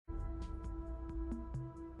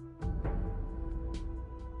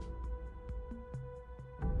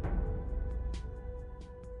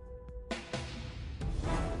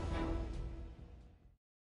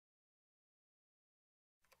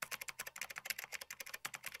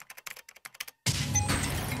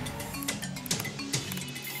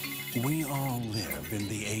We all live in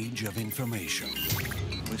the age of information.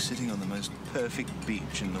 We're sitting on the most perfect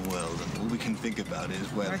beach in the world, and all we can think about is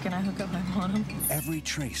Where can I hook up my bottom? Every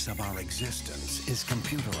trace of our existence is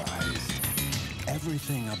computerized.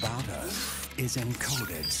 Everything about us is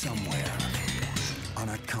encoded somewhere on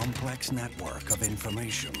a complex network of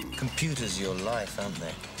information. Computers your life, aren't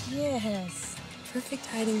they? Yes. Perfect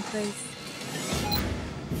hiding place.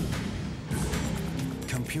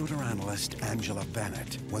 Computer analyst Angela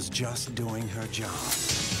Bennett was just doing her job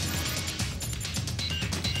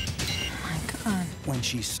when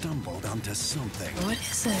she stumbled onto something. What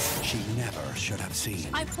is this? She never should have seen.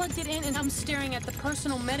 I plugged it in and I'm staring at the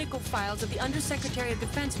personal medical files of the Undersecretary of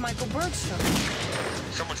Defense, Michael Bergstrom.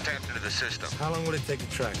 Someone's tapped into the system. How long would it take to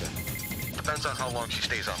track her? Depends on how long she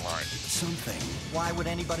stays online. Something Why would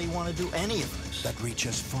anybody want to do any of this? that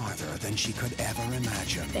reaches farther than she could ever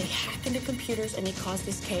imagine. They hacked into computers and they caused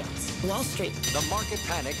this chaos. Wall Street, The market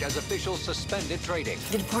panicked as officials suspended trading.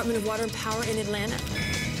 the Department of Water and Power in Atlanta,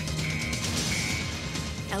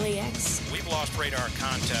 LAX. We've lost radar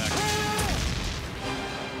contact.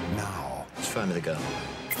 Now, It's find me the gun.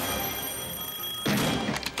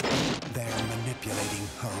 they're manipulating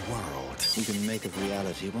her world. You can make of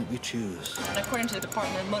reality what we choose. According to the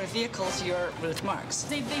Department of Motor Vehicles, you're Ruth Marks.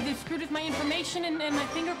 They've screwed with my information and my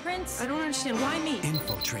fingerprints. I don't understand. Why me?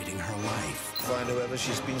 Infiltrating her life. Find whoever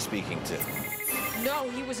she's been speaking to. No,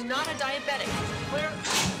 he was not a diabetic. Where?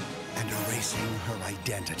 And erasing her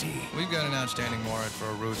identity. We've got an outstanding warrant for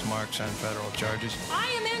Ruth Marks on federal charges. I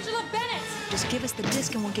am Angela Bennett. Just give us the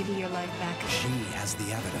disc and we'll give you your life back. She has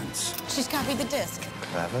the evidence, She's copied the disc.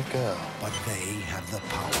 Clever girl. but they have the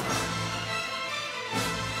power.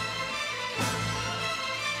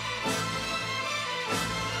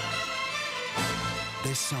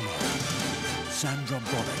 This summer, Sandra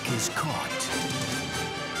Bullock is caught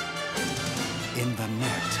in the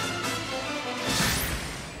net.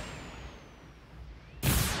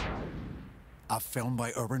 A film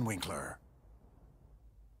by Urban Winkler.